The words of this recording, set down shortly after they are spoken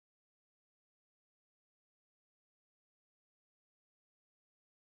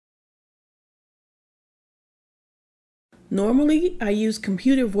Normally, I use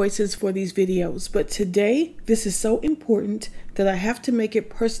computer voices for these videos, but today, this is so important that I have to make it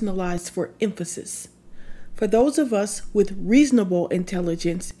personalized for emphasis. For those of us with reasonable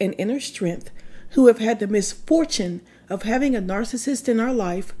intelligence and inner strength who have had the misfortune of having a narcissist in our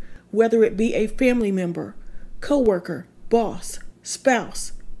life, whether it be a family member, coworker, boss,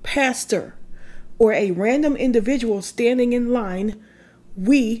 spouse, pastor, or a random individual standing in line,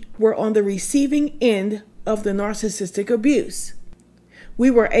 we were on the receiving end of the narcissistic abuse.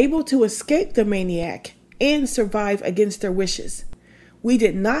 We were able to escape the maniac and survive against their wishes. We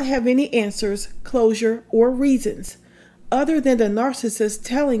did not have any answers, closure, or reasons other than the narcissist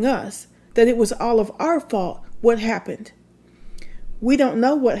telling us that it was all of our fault what happened. We don't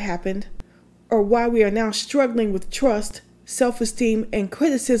know what happened or why we are now struggling with trust, self-esteem, and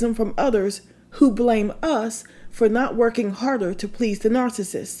criticism from others who blame us for not working harder to please the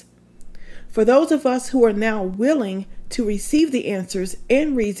narcissist. For those of us who are now willing to receive the answers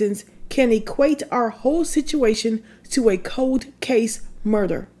and reasons can equate our whole situation to a cold case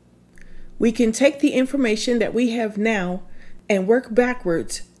murder. We can take the information that we have now and work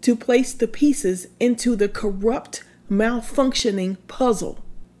backwards to place the pieces into the corrupt, malfunctioning puzzle.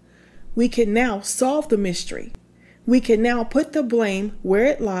 We can now solve the mystery. We can now put the blame where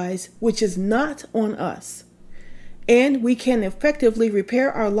it lies, which is not on us. And we can effectively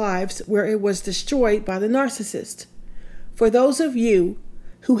repair our lives where it was destroyed by the narcissist. For those of you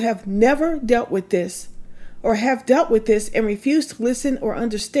who have never dealt with this, or have dealt with this and refuse to listen or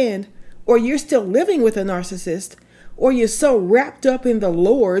understand, or you're still living with a narcissist, or you're so wrapped up in the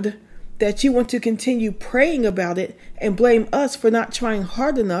Lord that you want to continue praying about it and blame us for not trying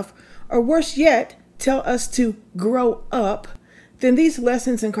hard enough, or worse yet, tell us to grow up, then these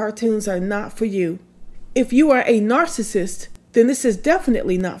lessons and cartoons are not for you. If you are a narcissist, then this is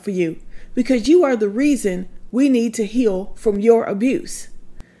definitely not for you, because you are the reason we need to heal from your abuse.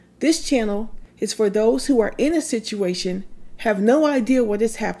 This channel is for those who are in a situation, have no idea what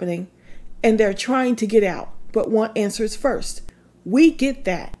is happening, and they're trying to get out, but want answers first. We get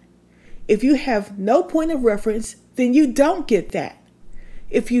that. If you have no point of reference, then you don't get that.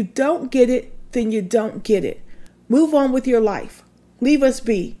 If you don't get it, then you don't get it. Move on with your life. Leave us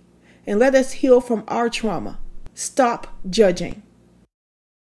be. And let us heal from our trauma. Stop judging.